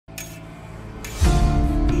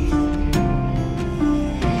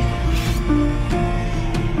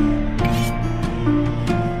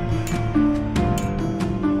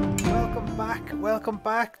welcome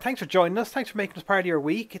back. Thanks for joining us. Thanks for making us part of your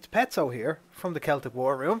week. It's Petso here from the Celtic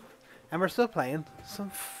War Room, and we're still playing some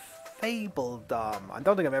Fabledom. I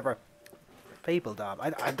don't think I'm ever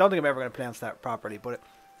going to pronounce that properly, but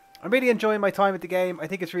I'm really enjoying my time at the game. I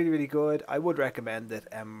think it's really, really good. I would recommend it.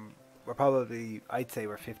 We're probably, I'd say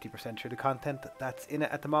we're 50% through the content that's in it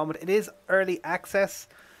at the moment. It is early access,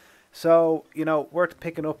 so, you know, worth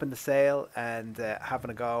picking up in the sale and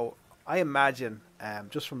having a go. I imagine,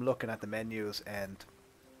 just from looking at the menus and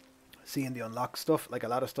seeing the unlock stuff, like a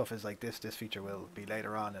lot of stuff is like this feature will be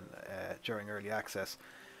later on and during early access.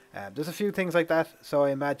 There's a few things like that, so I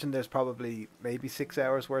imagine there's probably maybe 6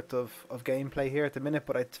 hours worth of gameplay here at the minute,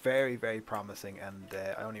 but it's very, very promising, and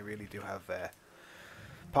I only really do have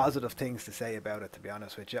positive things to say about it, to be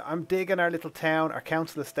honest with you. I'm digging our little town. Our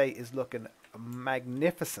council estate is looking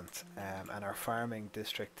magnificent, and our farming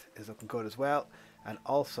district is looking good as well, and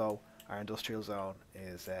also our industrial zone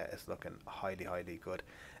is looking highly, highly good.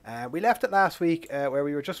 We left it last week where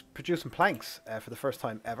we were just producing planks for the first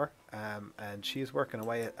time ever, and she's working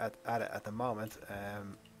away at it at the moment.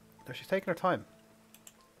 She's taking her time.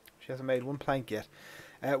 She hasn't made one plank yet.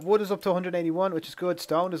 Wood is up to 181, which is good.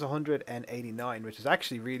 Stone is 189, which is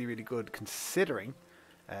actually really, really good considering.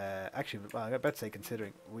 Well, I'm about to say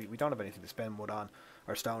considering we don't have anything to spend wood on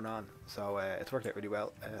or stone on, so it's worked out really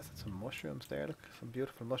well. Some mushrooms there, look, some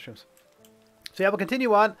beautiful mushrooms. So yeah, we'll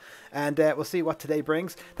continue on, and we'll see what today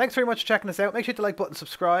brings. Thanks very much for checking us out. Make sure to like button,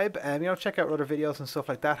 subscribe, and check out other videos and stuff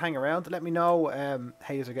like that. Hang around. Let me know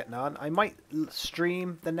how you are getting on. I might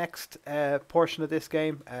stream the next portion of this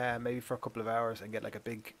game, maybe for a couple of hours, and get like a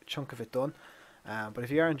big chunk of it done. But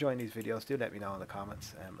if you are enjoying these videos, do let me know in the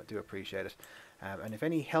comments. I do appreciate it. And if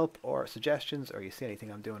any help or suggestions, or you see anything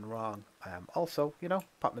I'm doing wrong, also,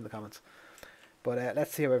 pop them in the comments. But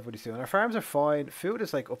let's see how everybody's doing. Our farms are fine. Food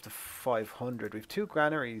is like up to 500. We have 2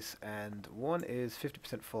 granaries, and one is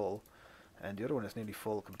 50% full, and the other one is nearly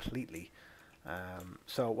full completely.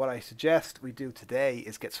 So what I suggest we do today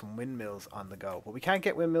is get some windmills on the go. But we can't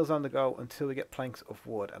get windmills on the go until we get planks of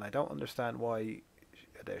wood, and I don't understand why.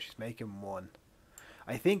 There, she's making one.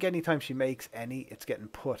 I think anytime she makes any, it's getting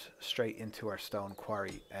put straight into our stone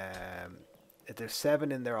quarry. There's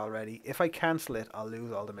 7 in there already. If I cancel it, I'll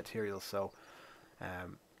lose all the materials, so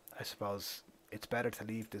I suppose it's better to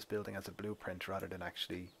leave this building as a blueprint rather than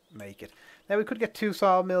actually make it. Now, we could get 2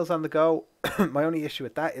 sawmills on the go. My only issue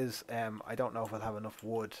with that is I don't know if I'll have enough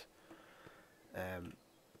wood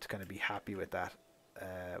to kind of be happy with that.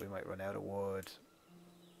 We might run out of wood.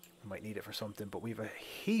 We might need it for something, but we have a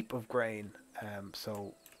heap of grain.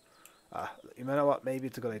 So you know what? Maybe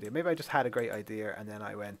it's a good idea. Maybe I just had a great idea, and then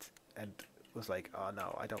I went and was like, oh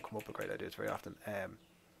no, I don't come up with great ideas very often.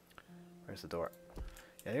 Where's the door?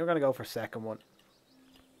 Yeah, I think we're going to go for second one.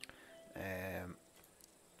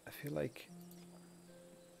 I feel like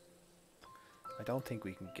I don't think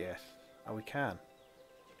we can get... Oh, we can.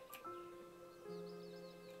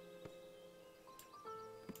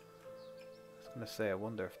 I was going to say, I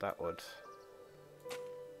wonder if that would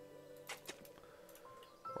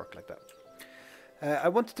work like that. I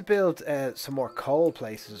wanted to build some more coal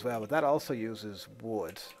places as well, but that also uses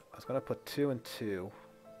wood. I was going to put 2 and 2.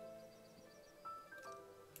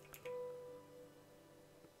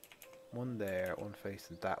 One there, one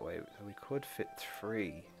facing that way, so we could fit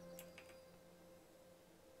 3.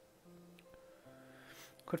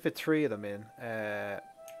 Could fit 3 of them in.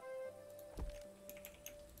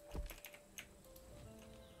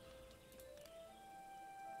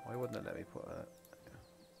 Why wouldn't it let me put that?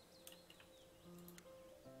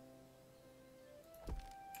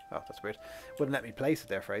 Oh, that's weird. Wouldn't let me place it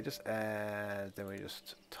there for ages. Then we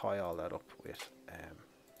just tie all that up with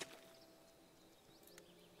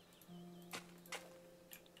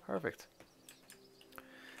perfect.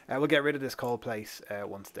 We'll get rid of this coal place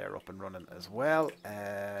once they're up and running as well.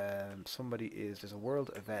 There's a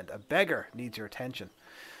world event. A beggar needs your attention.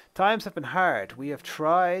 Times have been hard. We have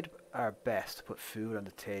tried our best to put food on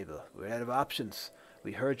the table. We're out of options.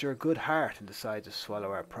 We heard your good heart and decided to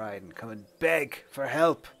swallow our pride and come and beg for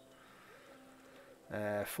help.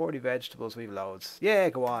 40 vegetables, we've loads. Yeah,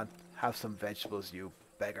 go on. Have some vegetables, you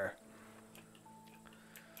beggar.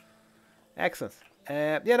 Excellent.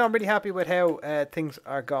 Yeah, no, I'm really happy with how things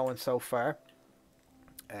are going so far.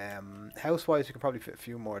 House-wise, we can probably fit a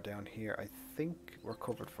few more down here. I think we're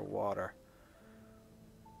covered for water.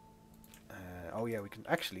 Oh yeah, we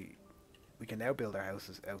can now build our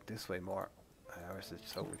houses out this way more.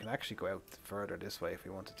 So we can actually go out further this way if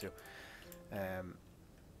we wanted to.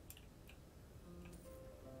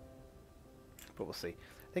 But we'll see.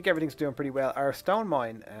 I think everything's doing pretty well. Our stone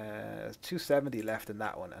mine, 270 left in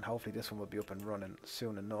that one, and hopefully this one will be up and running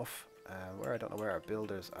soon enough. Where I don't know where our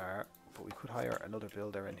builders are, but we could hire another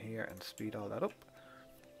builder in here and speed all that up.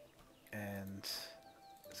 And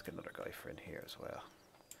let's get another guy for in here as well.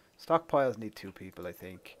 Stockpiles need 2 people, I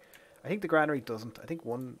think. I think the granary doesn't. I think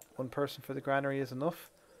one person for the granary is enough.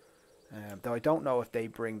 Though I don't know if they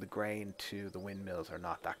bring the grain to the windmills or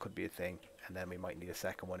not. That could be a thing. And then we might need a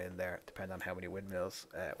second one in there, depending on how many windmills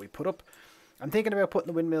we put up. I'm thinking about putting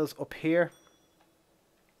the windmills up here.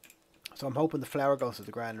 So I'm hoping the flour goes to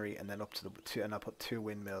the granary and then up to the 2, and I'll put 2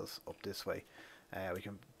 windmills up this way. We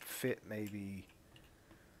can fit maybe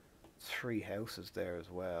 3 houses there as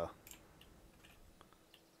well.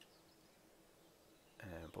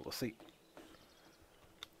 But we'll see.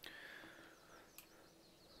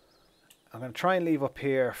 I'm going to try and leave up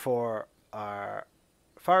here for our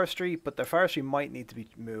forestry, but the forestry might need to be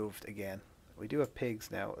moved again. We do have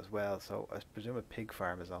pigs now as well, so I presume a pig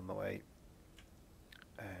farm is on the way.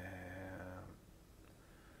 We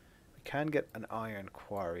can get an iron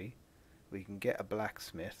quarry. We can get a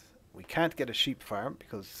blacksmith. We can't get a sheep farm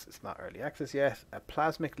because it's not early access yet. A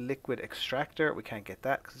plasmic liquid extractor. We can't get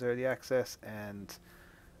that because it's early access. And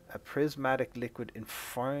a prismatic liquid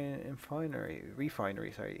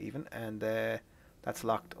refinery, sorry, even. And that's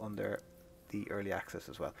locked under the early access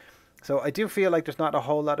as well. So I do feel like there's not a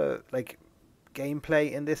whole lot of like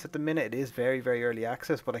gameplay in this at the minute. It is very, very early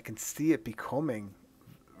access, but I can see it becoming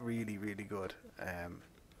really, really good.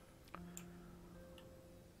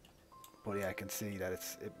 But yeah, I can see that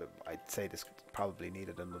I'd say this probably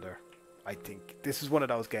needed another. I think this is one of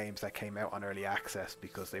those games that came out on early access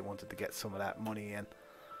because they wanted to get some of that money in,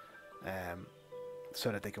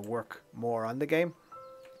 so that they could work more on the game.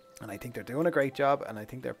 And I think they're doing a great job, and I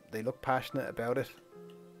think they look passionate about it.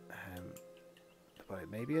 But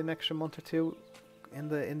maybe an extra month or 2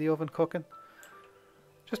 in the oven cooking,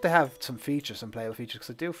 just to have some features, some playable features.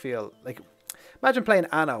 Because I do feel like, imagine playing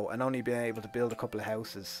Anno and only being able to build a couple of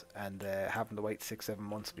houses and having to wait 6-7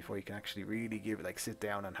 months before you can actually really give it, like, sit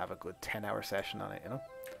down and have a good 10-hour session on it, you know.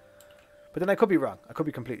 But then I could be wrong. I could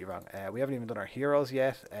be completely wrong. We haven't even done our heroes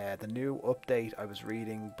yet. The new update I was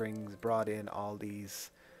reading brought in all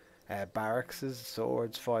these barracks,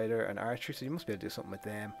 swords, fighter, and archery. So you must be able to do something with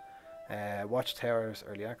them. Watchtowers,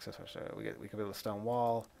 early access. We can build a stone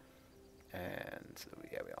wall, and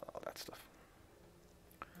yeah, we all that stuff.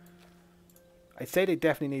 I'd say they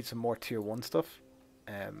definitely need some more tier 1 stuff,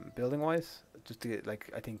 building wise. Just to get, like,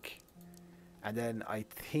 I think. And then I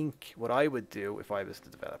think what I would do if I was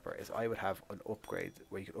the developer is I would have an upgrade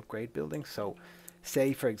where you could upgrade buildings. So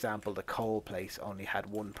say, for example, the coal place only had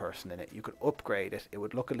 1 person in it. You could upgrade it. It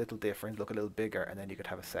would look a little different, look a little bigger, and then you could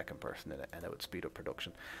have a second person in it, and it would speed up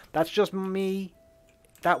production. That's just me.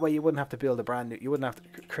 That way you wouldn't have to build a brand new, you wouldn't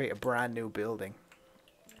have to create a brand new building.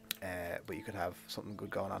 But you could have something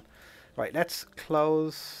good going on. Right, let's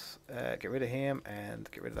close, get rid of him and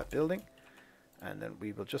get rid of that building. And then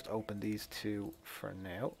we will just open these 2 for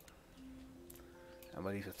now. And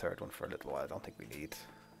we'll leave the 3rd one for a little while. I don't think we need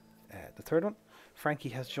the 3rd one. Frankie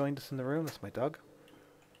has joined us in the room. That's my dog.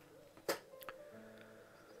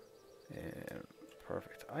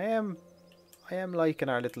 Perfect. I am liking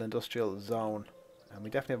our little industrial zone. And we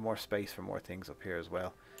definitely have more space for more things up here as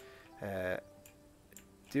well.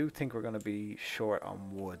 Do think we're going to be short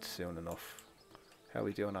on wood soon enough. How are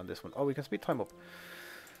we doing on this one? Oh, we can speed time up.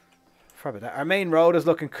 Our main road is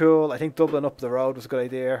looking cool. I think doubling up the road was a good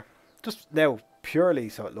idea. Just now, purely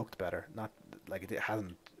so it looked better. Not like it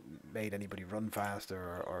hasn't made anybody run faster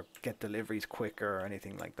or get deliveries quicker or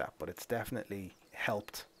anything like that. But it's definitely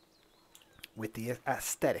helped with the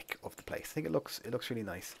aesthetic of the place. I think it looks really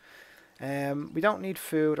nice. We don't need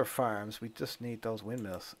food or farms. We just need those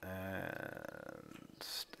windmills.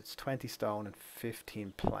 It's 20 stone and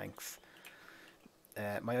 15 planks.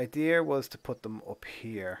 My idea was to put them up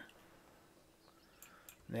here.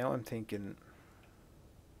 Now I'm thinking,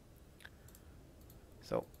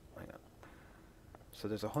 so hang on. So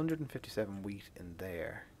there's 157 wheat in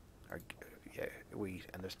there, or yeah, wheat,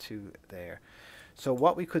 and there's 2 there. So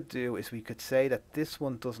what we could do is we could say that this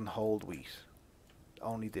one doesn't hold wheat,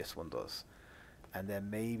 only this one does, and then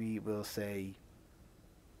maybe we'll say,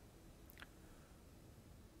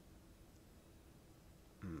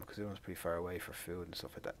 because this one's pretty far away for food and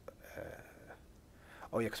stuff like that.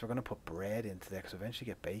 Oh yeah, because we're going to put bread into there, because eventually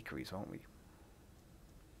get bakeries, won't we?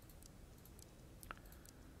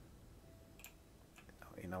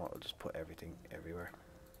 You know what, we'll just put everything everywhere.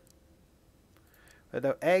 But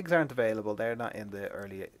the eggs aren't available, they're not in the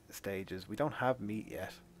early stages. We don't have meat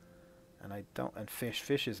yet. And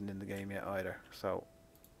fish isn't in the game yet either. So,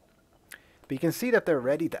 but you can see that they're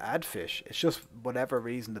ready to add fish. It's just whatever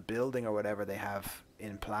reason the building or whatever they have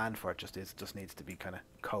in plan for it. Just needs to be kind of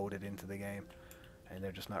coded into the game, and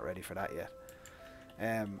they're just not ready for that yet.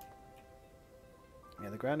 Yeah,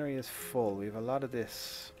 the granary is full. We have a lot of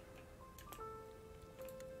this.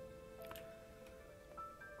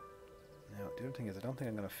 Now, the other thing is, I don't think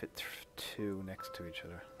I'm going to fit two next to each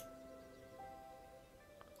other.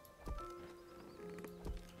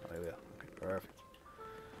 I will. Okay, perfect.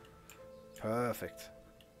 Perfect.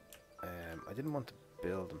 I didn't want to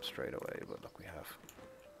build them straight away, but look, we have.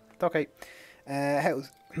 It's okay.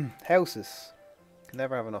 Houses. Can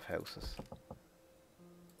never have enough houses.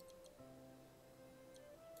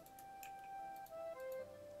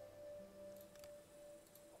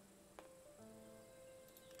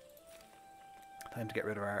 Time to get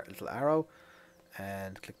rid of our little arrow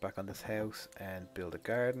and click back on this house and build a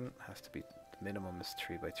garden. Has to be, the minimum is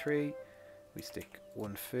 3 by 3. We stick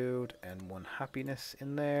 1 food and 1 happiness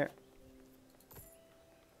in there.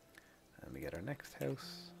 And we get our next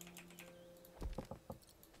house.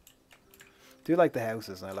 Do like the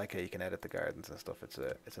houses, and I like how you can edit the gardens and stuff. It's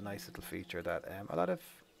a nice little feature that a lot of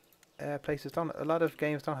a lot of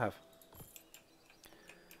games don't have.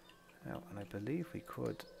 Now, and I believe we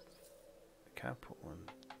could. Can't put one.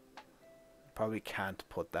 Probably can't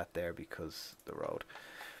put that there because the road.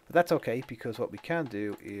 But that's okay, because what we can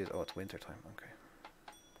do is, oh, it's winter time. Okay.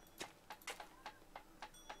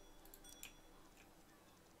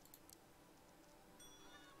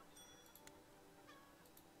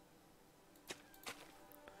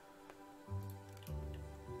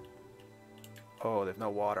 Oh, they've no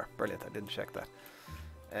water. Brilliant. I didn't check that.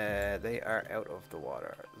 They are out of the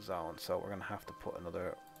water zone, so we're gonna have to put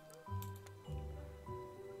another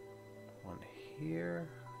one here.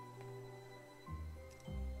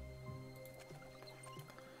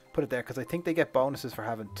 Put it there because I think they get bonuses for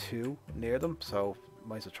having 2 near them, so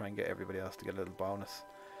might as well try and get everybody else to get a little bonus.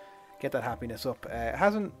 Get that happiness up.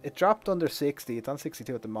 It dropped under 60. It's on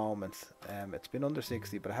 62 at the moment. It's been under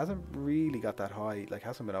 60, but it hasn't really got that high. Like,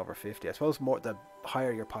 hasn't been over 50. I suppose more the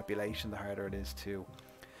higher your population, the harder it is to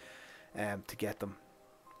get them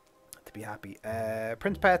to be happy.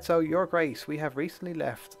 Prince Petso, your grace, we have recently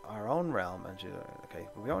left our own realm, and okay,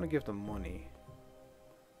 but we want to give them money.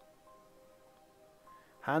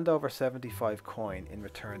 Hand over 75 coin. In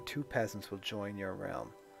return, 2 peasants will join your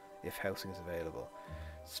realm if housing is available.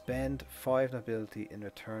 Spend 5 nobility in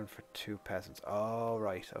return for 2 peasants. Oh,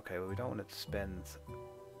 right. Okay, well, we don't want to spend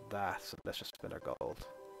that, so let's just spend our gold.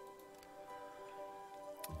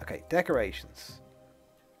 Okay, decorations.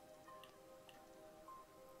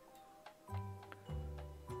 We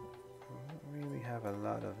don't really have a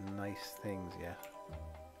lot of nice things yet.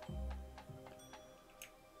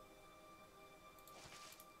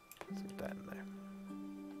 Let's put that in there.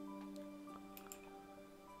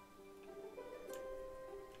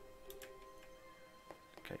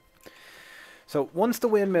 So once the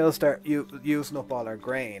windmills start using up all our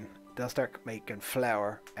grain, they'll start making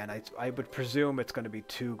flour, and I would presume it's going to be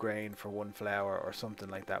 2 grain for 1 flour or something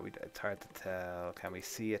like that. It's hard to tell. Can we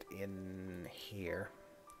see it in here?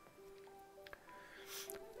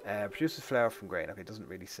 Produces flour from grain. Okay, it doesn't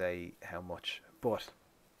really say how much, but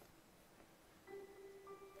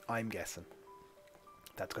I'm guessing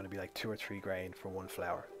that's going to be like 2 or 3 grain for 1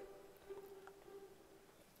 flour.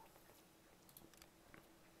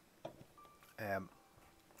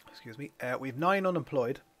 Excuse me. We've 9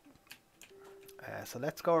 unemployed. So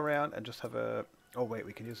let's go around and just have a... Oh wait,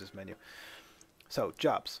 we can use this menu. So,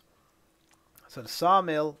 jobs. So the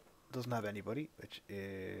sawmill doesn't have anybody, which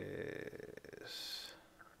is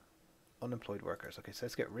unemployed workers. Okay, so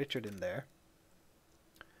let's get Richard in there.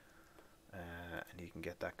 And you can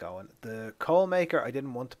get that going. The coal maker, I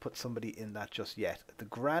didn't want to put somebody in that just yet. The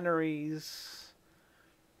granaries...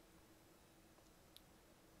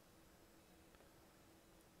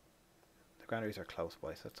 Granaries are close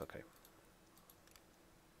by, so that's okay.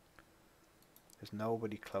 There's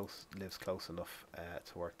nobody lives close enough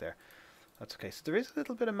to work there. That's okay. So there is a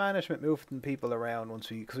little bit of management moving people around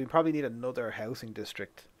because we probably need another housing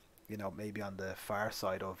district, you know, maybe on the far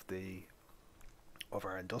side of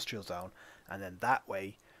our industrial zone, and then that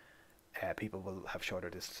way, people will have shorter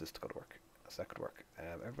distances to go to work. So that could work.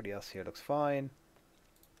 Everybody else here looks fine.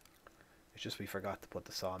 It's just we forgot to put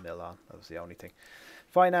the sawmill on. That was the only thing.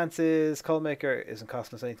 Finances, coal maker isn't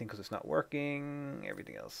costing us anything because it's not working.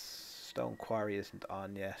 Everything else, stone quarry isn't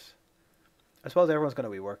on yet. I suppose everyone's going to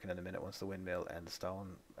be working in a minute once the windmill and the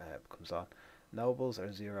stone comes on. Nobles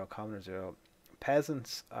are 0, commoners 0.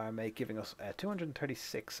 Peasants are giving us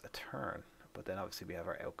 236 a turn, but then obviously we have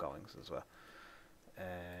our outgoings as well.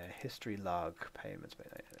 History log payments.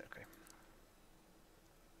 Okay.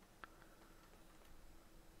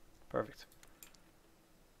 Perfect.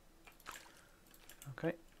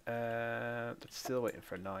 Okay. That's still waiting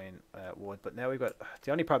for 9 wood, but now we've got.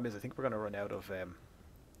 The only problem is I think we're going to run out of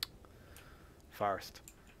forest.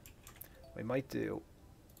 We might do.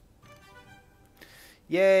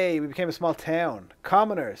 Yay! We became a small town.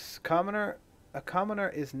 Commoners. A commoner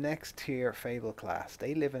is next tier Fable class.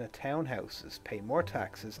 They live in a townhouses, pay more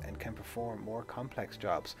taxes, and can perform more complex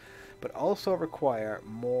jobs, but also require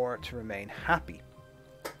more to remain happy.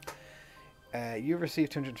 You receive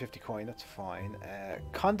 250 coin, that's fine.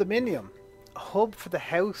 Condominium, a hub for the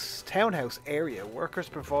townhouse area. Workers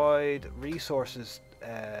provide resources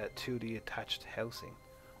to the attached housing.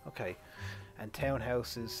 Okay, and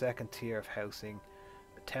townhouses, second tier of housing.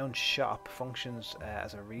 A town shop functions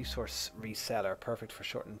as a resource reseller, perfect for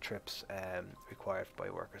shortened trips required by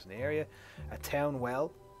workers in the area. A town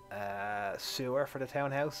well, sewer for the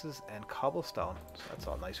townhouses, and cobblestone. So that's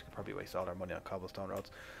all nice. We could probably waste all our money on cobblestone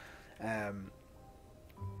roads.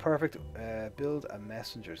 Perfect. Build a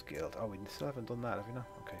messengers guild. Oh, we still haven't done that, have we not?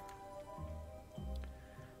 Okay.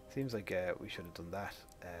 Seems like we should have done that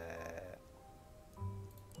a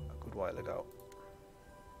good while ago.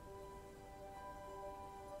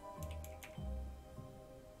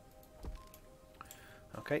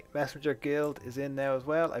 Okay, messenger guild is in now as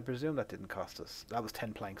well. I presume that didn't cost us. That was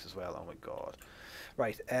 10 planks as well. Oh my god.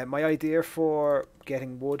 Right, my idea for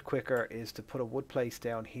getting wood quicker is to put a wood place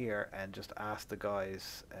down here and just ask the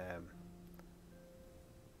guys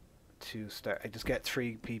to start. I just get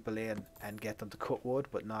 3 people in and get them to cut wood,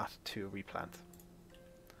 but not to replant.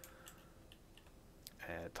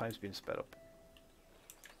 Time's being sped up.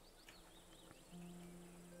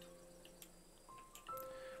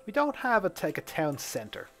 We don't have a town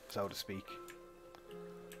centre, so to speak.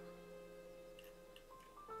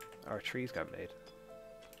 Our trees got made.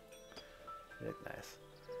 Nice.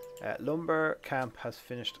 Lumber camp has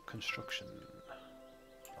finished construction.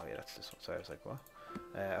 Oh yeah, that's this one. Sorry, I was like, what?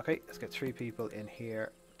 Okay, let's get 3 people in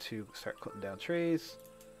here to start cutting down trees.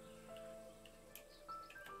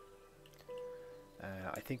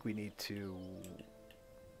 I think we need to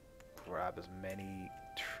grab as many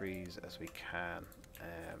trees as we can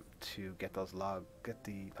to get those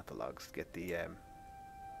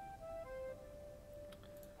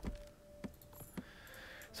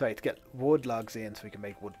sorry, to get wood logs in so we can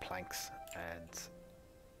make wood planks, and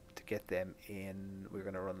to get them in we're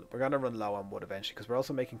gonna run low on wood eventually, because we're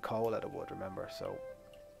also making coal out of wood, remember. So,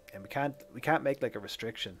 and we can't make like a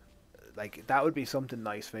restriction. Like that would be something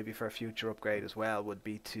nice maybe for a future upgrade as well, would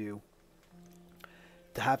be to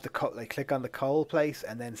have the coal, like click on the coal place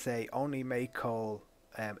and then say only make coal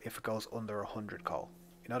if it goes under 100 coal.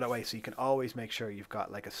 You know, that way, so you can always make sure you've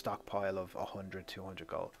got like a stockpile of 100, 200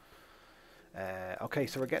 coal. Okay,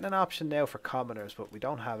 so we're getting an option now for commoners, but we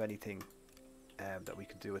don't have anything that we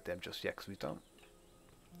can do with them just yet, because we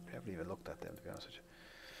haven't even looked at them, to be honest with you.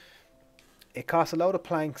 It costs a load of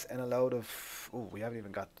planks and a load of... Oh, we haven't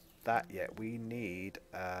even got that yet. We need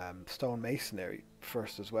stone masonry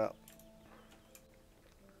first as well.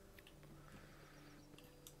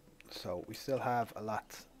 So we still have a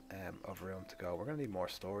lot of room to go. We're going to need more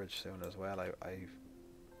storage soon as well, I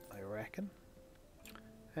reckon.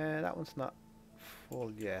 That one's not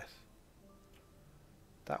full yet.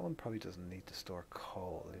 That one probably doesn't need to store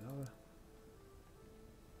coal, you know.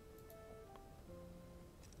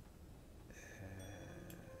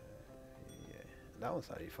 Yeah, that one's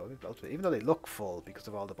not even full. Even though they look full because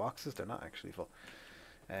of all the boxes, they're not actually full.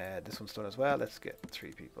 This one's done as well. Let's get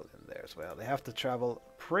 3 people in there as well. They have to travel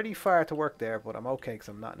pretty far to work there, but I'm okay because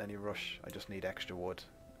I'm not in any rush. I just need extra wood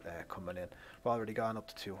coming in. We've already gone up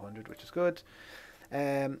to 200, which is good.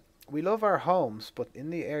 We love our homes, but in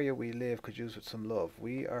the area we live could use with some love.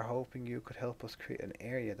 We are hoping you could help us create an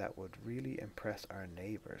area that would really impress our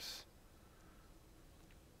neighbours.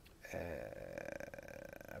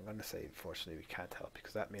 I'm going to say, unfortunately, we can't help,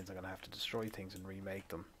 because that means I'm going to have to destroy things and remake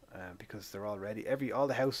them. Because they're already all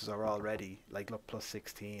the houses are already like, look, plus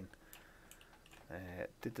 16.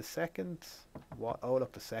 Did the second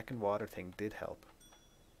the second water thing did help.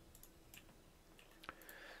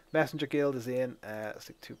 Messenger guild is in.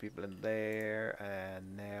 Stick 2 people in there,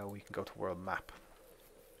 and now we can go to world map.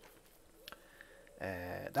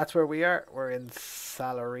 That's where we are. We're in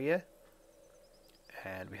Salaria,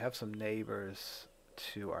 and we have some neighbors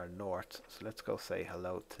to our north, so let's go say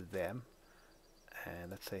hello to them.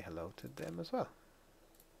 And let's say hello to them as well.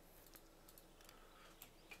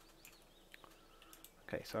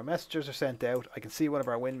 Okay, so our messengers are sent out. I can see one of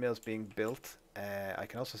our windmills being built. I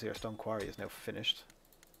can also see our stone quarry is now finished.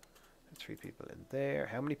 3 people in there.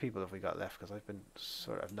 How many people have we got left? Because I've been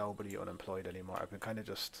sort of nobody unemployed anymore. I've been kind of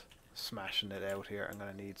just smashing it out here. I'm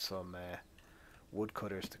going to need some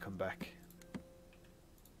woodcutters to come back.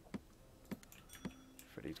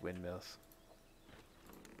 for these windmills.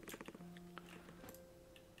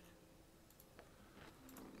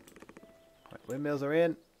 Right, windmills are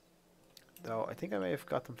in. Though I think I may have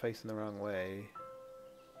got them facing the wrong way.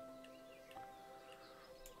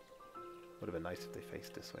 Would have been nice if they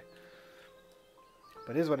faced this way.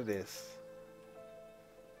 But it is what it is.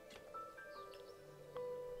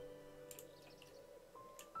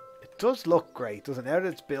 It does look great, doesn't it? Now that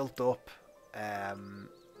it's built up,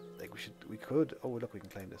 like we could. Oh look, we can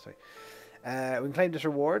claim this. Right, we can claim this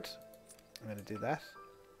reward. I'm going to do that.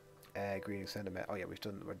 Greetings, send a mess. Oh yeah, we're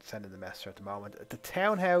sending the messenger at the moment. The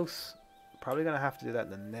townhouse, probably going to have to do that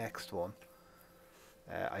in the next one.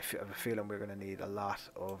 I have a feeling we're going to need a lot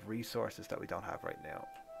of resources that we don't have right now.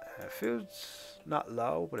 Food's not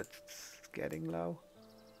low, but it's getting low.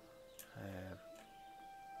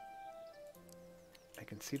 I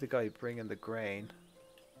can see the guy bringing the grain.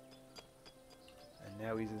 And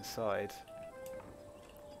now he's inside.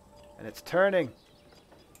 And it's turning.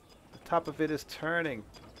 The top of it is turning.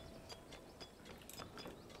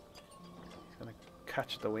 He's going to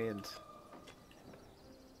catch the wind.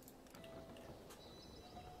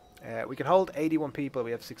 We can hold 81 people.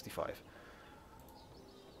 We have 65.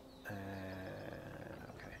 Okay.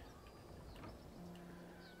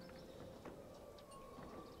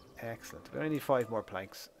 Excellent. We only need 5 more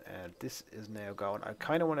planks. And this is now going. I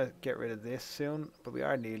kind of want to get rid of this soon, but we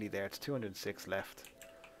are nearly there. It's 206 left.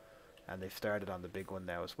 And they've started on the big one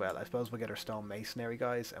now as well. I suppose we'll get our stone masonry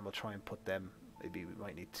guys, and we'll try and put them. Maybe we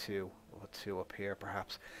might need 2. We'll put 2 up here,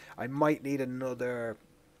 perhaps. I might need another.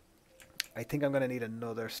 I think I'm going to need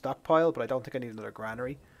another stockpile, but I don't think I need another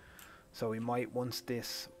granary. So we might, once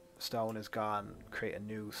this stone is gone, create a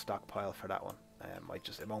new stockpile for that one.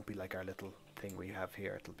 It won't be like our little thing we have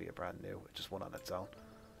here. It'll be a brand new, just one on its own.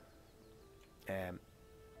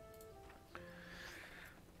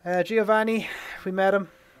 Giovanni, we met him.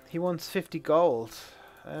 He wants 50 gold.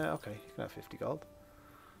 Okay, you can have 50 gold.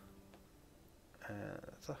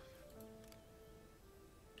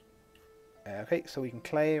 Okay, so we can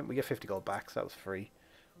claim. We get 50 gold back, so that was free,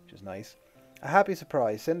 which is nice. A happy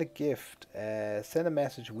surprise. Send a gift. Send a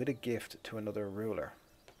message with a gift to another ruler.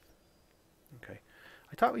 Okay,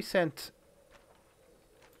 I thought we sent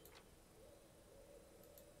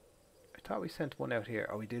one out here.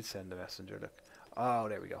 Oh, we did send a messenger. Look. Oh,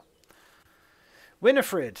 there we go.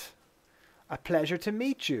 Winifred, a pleasure to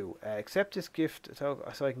meet you. Accept this gift so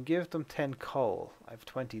I can give them 10 coal. I have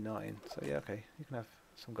 29. So yeah, okay, you can have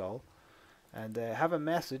some gold. And have a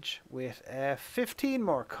message with 15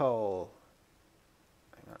 more coal.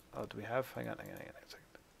 Hang on. Oh, do we have? Hang on a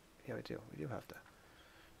second. Yeah, we do. We do have to.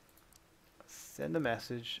 Send a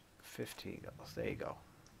message. 15 goals. There you go.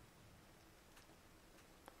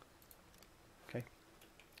 Okay.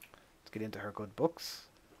 Let's get into her good books.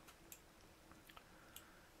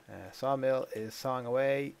 Sawmill is sawing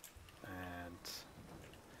away. And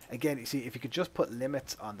again, you see, if you could just put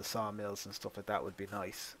limits on the sawmills and stuff like that would be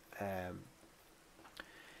nice.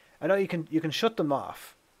 I know you can shut them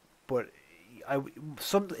off, but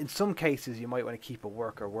in some cases you might want to keep a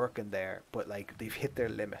worker working there, but like they've hit their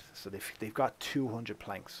limit, so they've got 200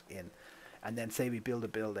 planks in, and then say we build a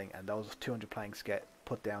building and those 200 planks get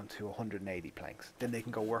put down to 180 planks, then they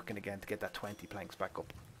can go working again to get that 20 planks back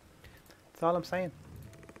up. That's all I'm saying.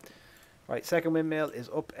 Right, second windmill is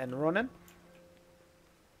up and running,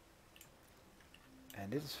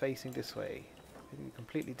 and this is facing this way. In a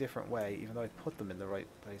completely different way, even though I put them in the right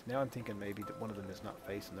place. Now I'm thinking maybe that one of them is not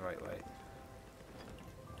facing the right way.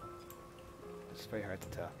 It's very hard to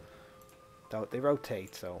tell. Though they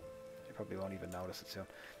rotate, so you probably won't even notice it soon.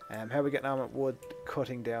 How are we getting on with wood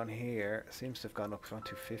cutting down here? Seems to have gone up. It's on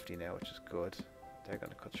 250 now, which is good. They're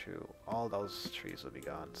going to cut through. All those trees will be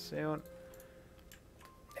gone soon.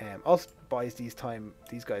 Also buys these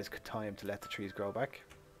guys time to let the trees grow back.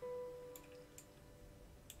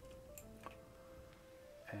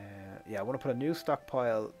 Yeah, I want to put a new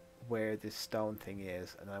stockpile where this stone thing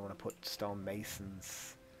is, and then I want to put stone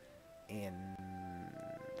masons in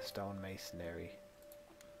the stone masonry.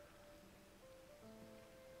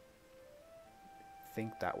 I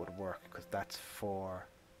think that would work because that's 4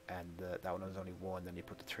 and that one was only 1, then you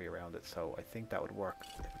put the 3 around it, so I think that would work.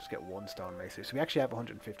 Just get 1 stone masonry. So we actually have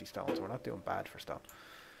 150 stones, so we're not doing bad for stone.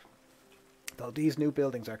 Though these new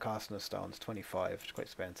buildings are costing us stones 25, which is quite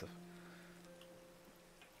expensive.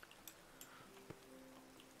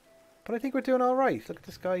 But I think we're doing alright. Look at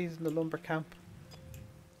this guy, he's in the lumber camp.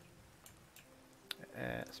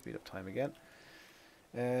 Speed up time again.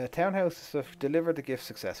 Townhouse have delivered the gift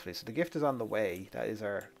successfully. So the gift is on the way. That is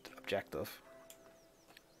our objective.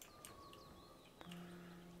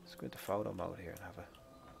 Let's go into photo mode here and have a...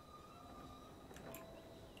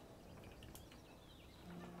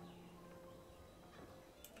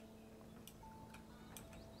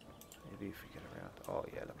 maybe if we get around. Oh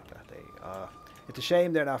yeah, look at that. It's a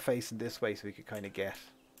shame they're not facing this way, so we could kind of get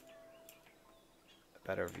a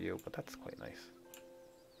better view. But that's quite nice.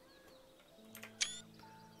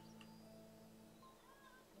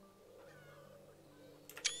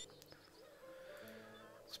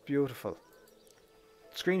 It's beautiful.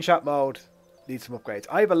 Screenshot mode needs some upgrades.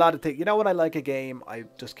 I have a lot of things. You know when I like a game, I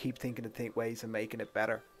just keep thinking of ways of making it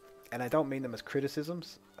better. And I don't mean them as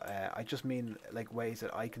criticisms. I just mean like ways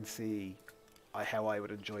that I can see how I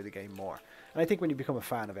would enjoy the game more. And I think when you become a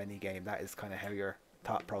fan of any game, that is kind of how your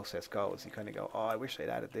thought process goes. You kind of go, oh, I wish they'd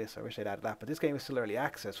added this, I wish they'd added that. But this game is still early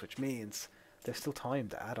access, which means there's still time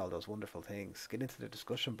to add all those wonderful things. Get into the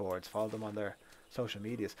discussion boards, follow them on their social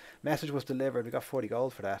medias. Message was delivered. We got 40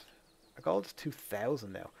 gold for that. Our gold is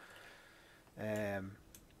 2,000 now.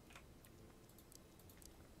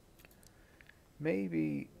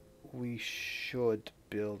 Maybe we should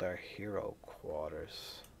build our hero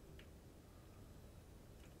quarters.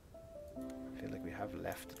 I feel like we have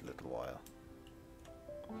left a little while.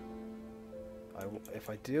 If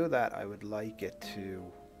I do that, I would like it to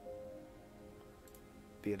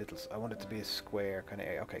be a little... I want it to be a square kind of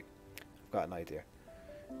area. Okay, I've got an idea.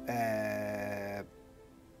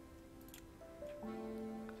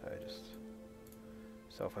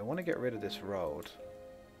 So if I want to get rid of this road,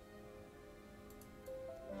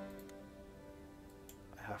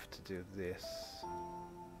 I have to do this.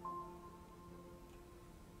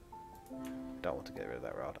 Don't want to get rid of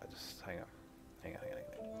that road. I just hang on.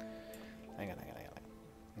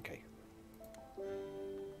 Okay.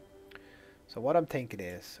 So what I'm thinking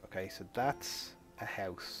is, okay, so that's a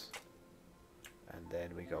house, and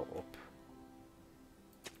then we go up.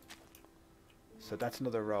 So that's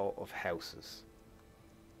another row of houses.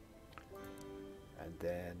 And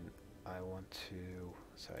then I want to,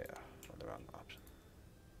 sorry, on the wrong option.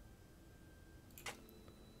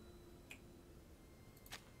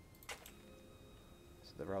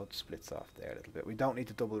 So the road splits off there a little bit. We don't need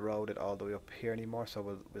to double road it all the way up here anymore, so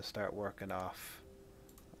we'll start working off.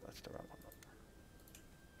 That's the wrong one.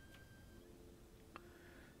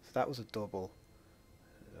 So that was a double.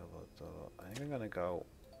 I think I'm gonna go.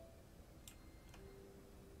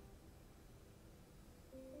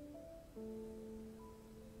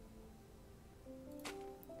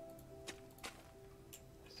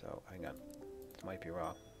 So hang on, this might be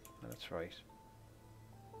wrong. No, that's right.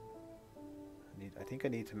 I think I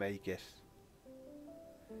need to make it.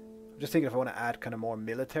 I'm just thinking if I want to add kind of more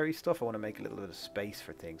military stuff, I want to make a little bit of space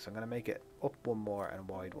for things. So I'm going to make it up one more and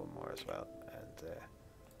wide one more as well, and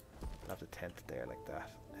I'll have the tent there like that.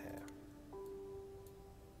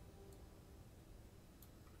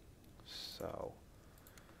 So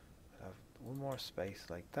I'll have one more space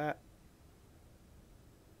like that.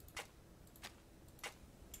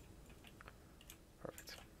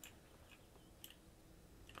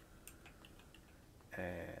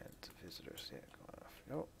 And visitors, yeah, going off.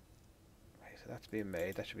 No. Okay, so that's being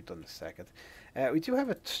made. That should be done in a second. We do have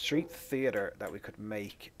a street theatre that we could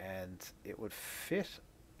make, and it would fit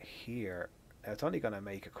here. Now, it's only going to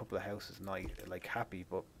make a couple of houses nice, like happy,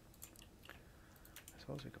 but I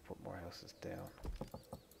suppose we could put more houses down.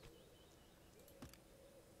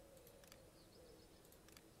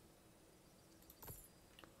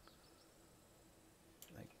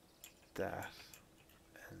 Like that.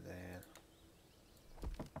 And then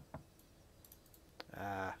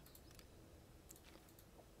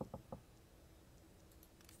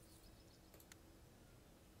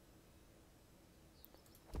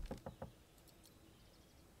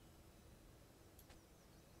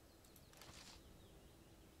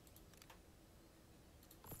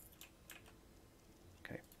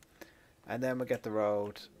okay, and then we'll get the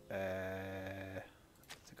road to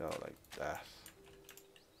go like that.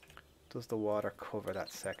 Does the water cover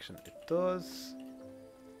that section? It does.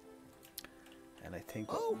 And I think...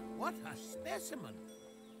 Oh, what a specimen!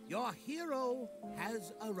 Your hero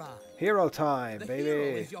has arrived. Hero time, the baby! The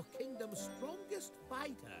hero is your kingdom's strongest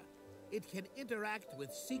fighter. It can interact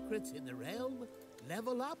with secrets in the realm,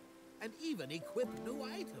 level up, and even equip new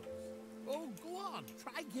items. Oh, go on,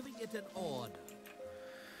 try giving it an order.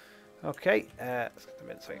 Okay, let's get them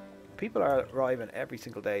in. Sorry. People are arriving every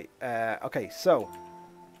single day. Okay, so...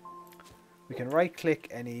 we can right click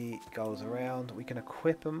and he goes around. We can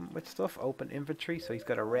equip him with stuff. Open inventory. So he's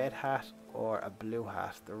got a red hat or a blue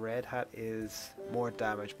hat. The red hat is more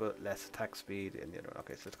damage but less attack speed in the other one.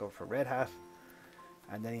 Okay, so let's go for red hat.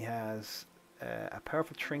 And then he has a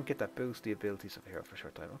powerful trinket that boosts the abilities of the hero for a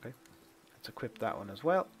short time. Okay, let's equip that one as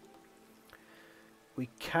well. We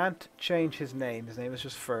can't change his name. His name is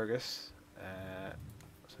just Fergus.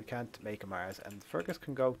 So we can't make him ours. And Fergus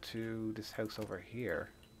can go to this house over here.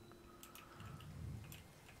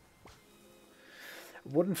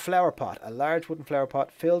 Wooden flower pot. A large wooden flower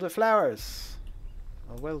pot filled with flowers.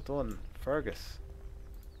 Oh, well done, Fergus.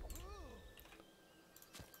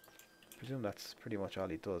 I presume that's pretty much all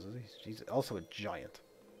he does, is he? He's also a giant.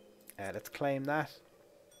 Let's claim that.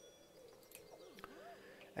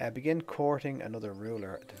 Begin courting another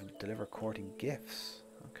ruler to deliver courting gifts.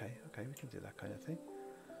 Okay, we can do that kind of thing.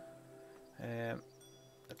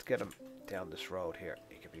 Let's get him down this road here.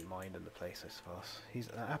 He could be minding the place, I suppose. He's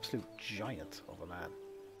an absolute giant of a man.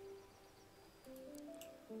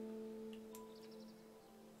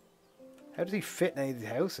 How does he fit in any of these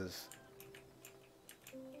houses?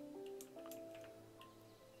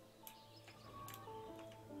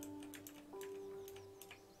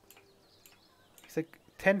 He's like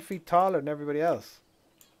 10 feet taller than everybody else.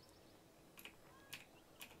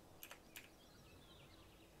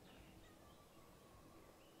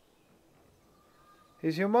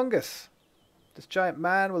 He's humongous. This giant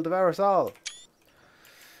man will devour us all.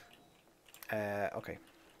 Okay.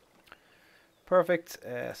 Perfect.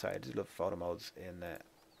 Sorry, I do love photo modes in...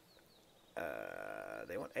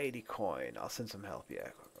 they want 80 coin. I'll send some help. Yeah,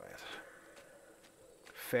 right.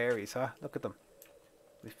 Fairies, huh? Look at them.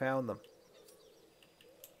 We found them.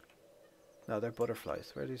 No, they're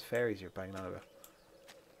butterflies. Where are these fairies you're banging on about?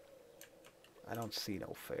 I don't see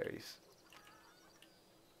no fairies.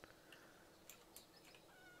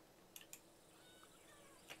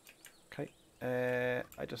 Okay.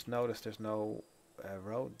 I just noticed there's no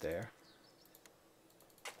road there.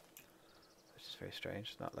 Which is very strange.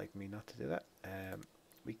 It's not like me not to do that.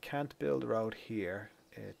 We can't build a road here.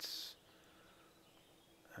 It's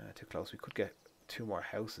too close. We could get 2 more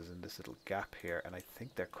houses in this little gap here, and I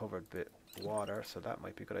think they're covered with water, so that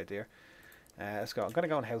might be a good idea. Let's go. I'm going to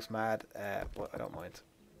go on house mad, but I don't mind.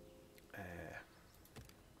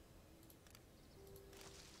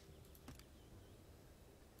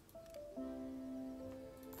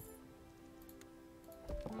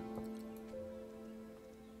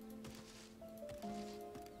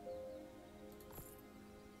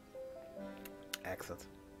 Excellent.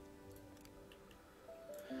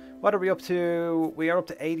 What are we up to? We are up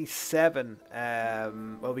to 87.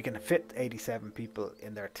 Well, we can fit 87 people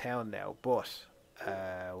in their town now, but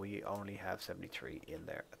we only have 73 in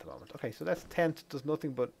there at the moment. Okay, so that's tent. Does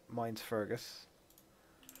nothing but mines Fergus.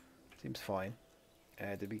 Seems fine.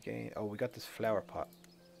 Did we gain? Oh, we got this flower pot.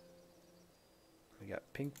 We got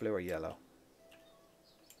pink, blue, or yellow.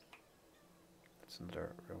 That's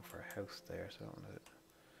another room for a house there, so I don't know.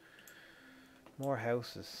 More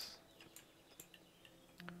houses.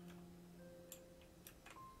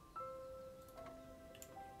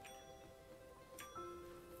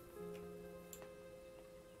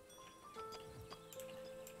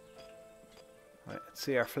 Right, let's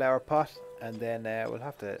see our flower pot, and then we'll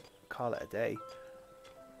have to call it a day.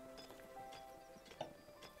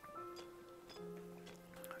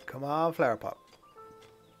 Come on, flower pot.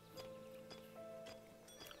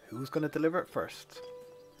 Who's going to deliver it first?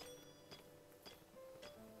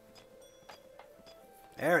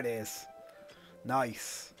 There it is.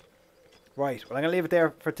 Nice. Right, well, I'm going to leave it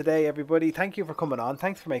there for today, everybody. Thank you for coming on.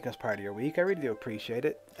 Thanks for making us part of your week. I really do appreciate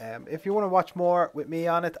it. If you want to watch more with me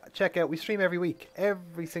on it, check out. We stream every week.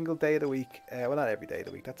 Every single day of the week. Well, not every day of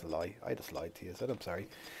the week. That's a lie. I just lied to you, so I'm sorry.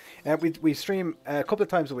 We stream a couple of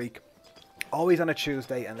times a week. Always on a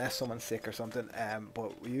Tuesday, unless someone's sick or something.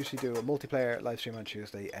 But we usually do a multiplayer live stream on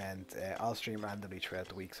Tuesday, and I'll stream randomly throughout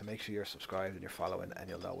the week. So make sure you're subscribed and you're following, and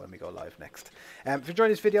you'll know when we go live next. If you're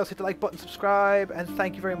enjoying this video, hit the like button, subscribe, and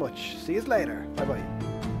thank you very much. See you later. Bye bye.